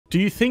Do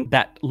you think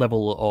that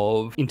level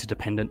of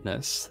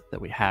interdependentness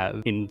that we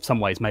have in some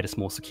ways made us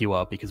more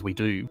secure because we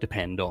do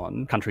depend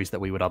on countries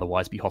that we would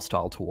otherwise be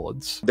hostile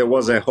towards? There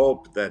was a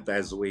hope that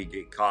as we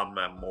become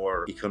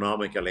more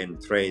economically and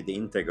trade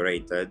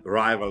integrated,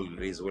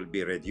 rivalries will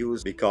be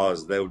reduced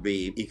because there will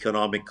be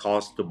economic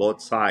cost to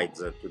both sides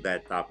to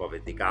that type of a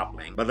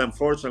decoupling. But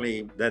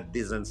unfortunately, that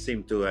doesn't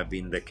seem to have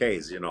been the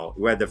case.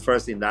 We had the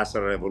first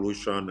industrial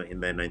revolution in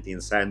the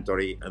 19th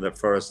century and the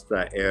first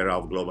era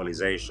of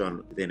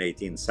globalization in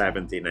 1870,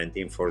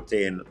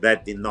 1914.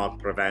 That did not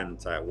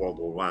prevent World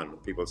War I.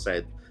 People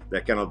said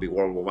there cannot be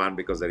World War I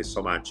because there is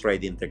so much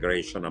trade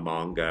integration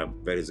among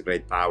various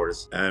great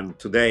powers. And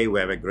today we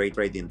have a great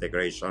trade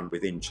integration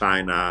within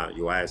China,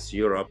 US,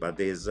 Europe, but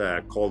this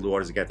Cold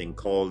War is getting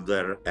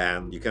colder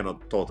and you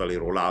cannot totally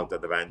rule out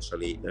that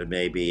eventually there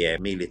may be a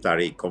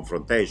military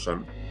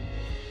confrontation.